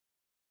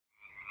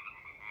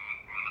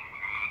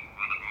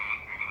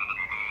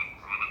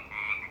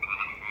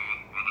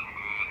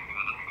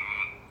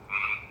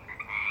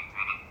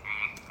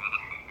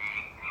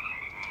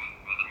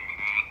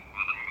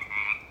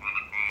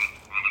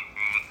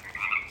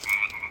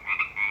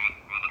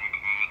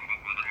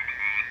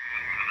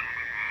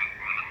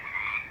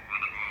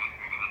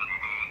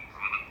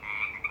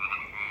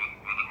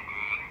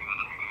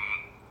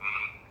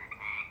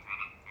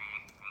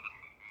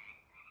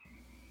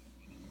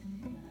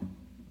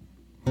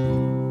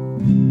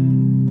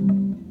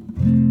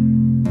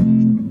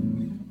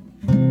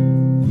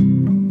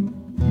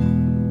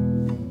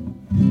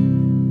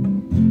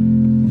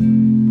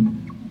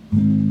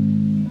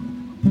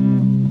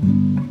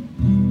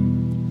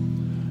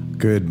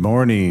Good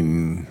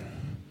morning.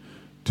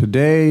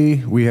 Today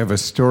we have a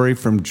story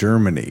from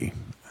Germany,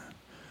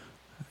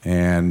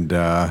 and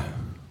I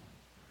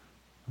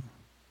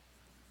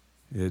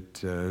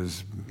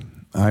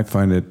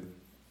find it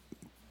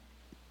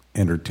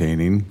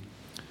entertaining.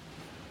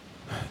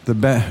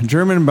 The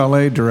German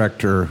ballet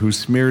director who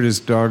smeared his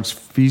dog's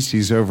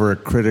feces over a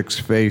critic's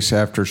face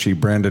after she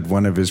branded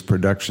one of his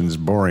productions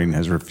boring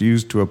has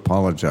refused to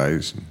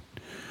apologize,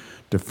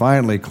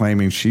 defiantly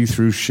claiming she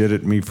threw shit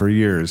at me for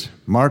years.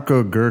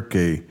 Marco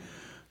Gerke,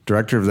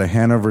 director of the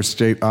Hanover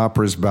State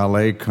Opera's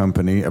ballet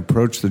company,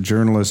 approached the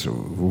journalist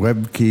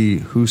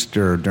Webke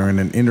Huster during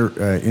an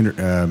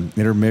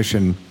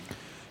intermission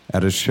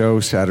at a show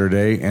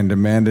Saturday and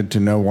demanded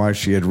to know why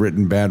she had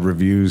written bad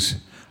reviews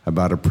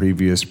about a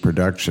previous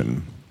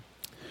production.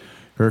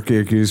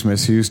 Gerke accused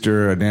Miss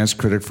Huster, a dance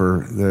critic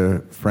for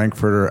the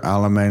Frankfurter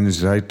Allgemeine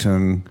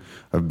Zeitung,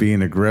 of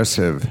being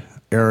aggressive,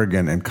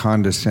 arrogant, and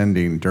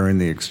condescending during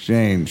the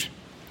exchange.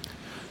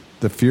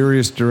 The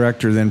furious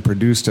director then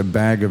produced a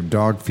bag of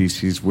dog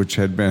feces, which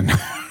had been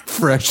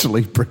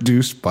freshly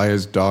produced by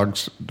his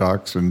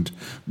dachshund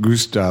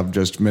Gustav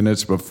just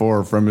minutes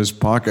before, from his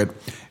pocket,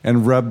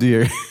 and rubbed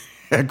the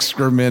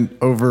excrement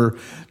over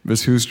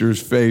Miss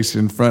Huster's face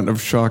in front of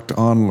shocked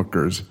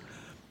onlookers.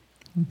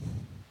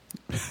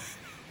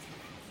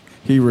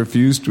 He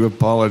refused to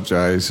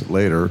apologize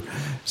later,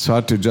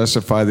 sought to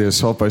justify the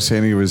assault by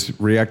saying he was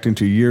reacting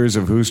to years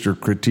of Huster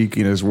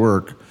critiquing his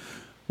work,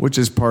 which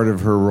is part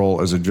of her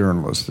role as a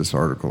journalist, this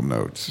article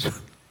notes.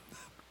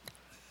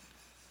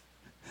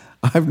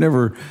 I'm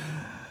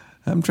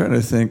trying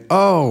to think,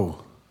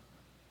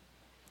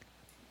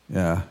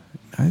 yeah,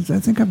 I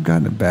think I've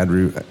gotten a bad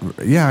review.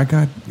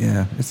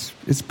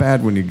 It's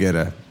bad when you get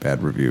a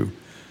bad review.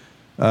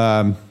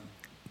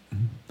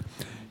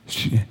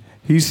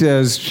 He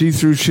says, she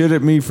threw shit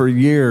at me for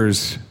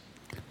years.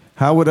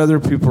 How would other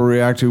people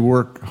react who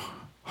work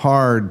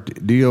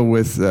hard, deal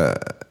with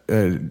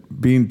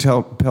being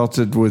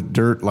pelted with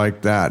dirt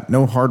like that?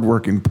 No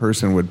hardworking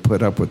person would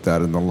put up with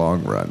that in the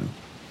long run.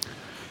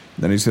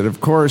 Then he said,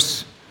 of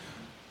course,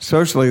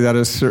 socially that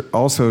is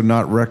also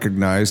not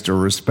recognized or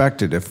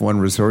respected if one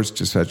resorts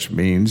to such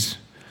means.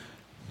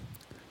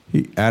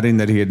 Adding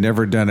that he had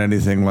never done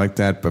anything like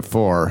that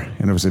before,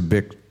 and I was a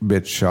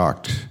bit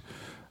shocked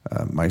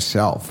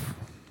myself.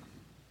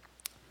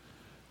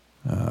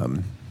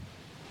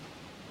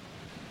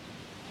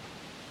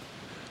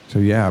 So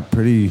yeah,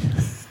 pretty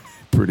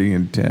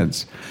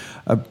intense.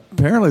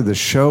 Apparently the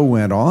show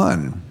went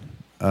on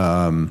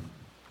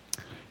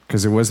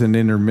because it was an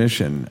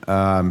intermission.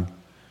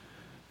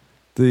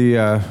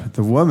 The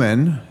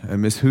woman,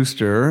 Miss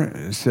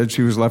Huster, said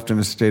she was left in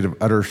a state of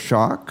utter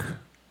shock,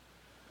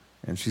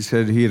 and she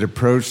said he had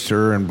approached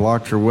her and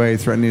blocked her way,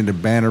 threatening to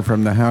ban her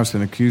from the house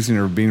and accusing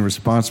her of being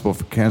responsible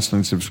for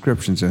canceling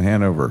subscriptions in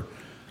Hanover.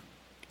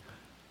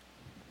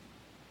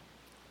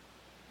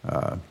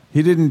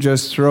 He didn't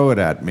just throw it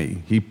at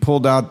me. He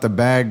pulled out the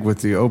bag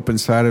with the open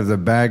side of the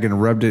bag and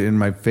rubbed it in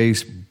my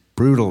face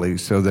brutally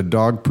so the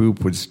dog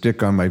poop would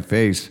stick on my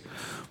face.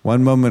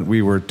 One moment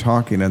we were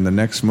talking, and the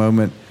next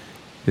moment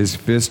his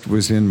fist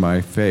was in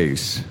my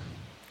face.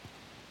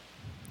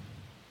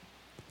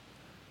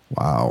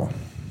 Wow.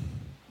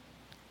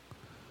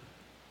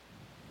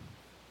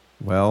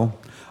 Well,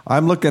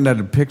 I'm looking at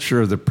a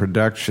picture of the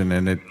production,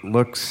 and it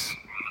looks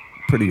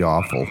pretty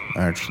awful,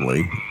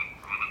 actually.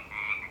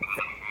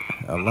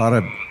 A lot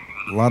of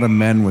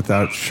men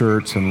without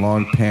shirts and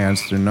long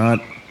pants. They're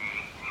not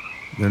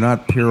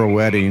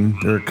pirouetting.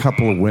 There are a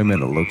couple of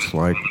women, it looks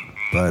like,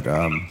 but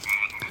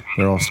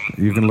they're all.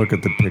 You can look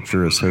at the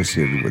picture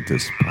associated with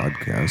this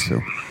podcast.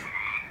 So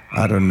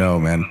I don't know,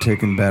 man.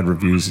 Taking bad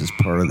reviews is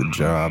part of the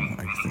job,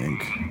 I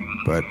think,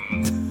 but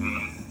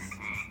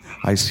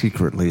I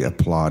secretly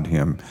applaud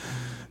him.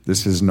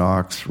 This is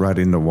Knox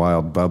riding the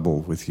wild bubble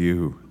with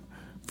you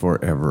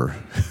forever.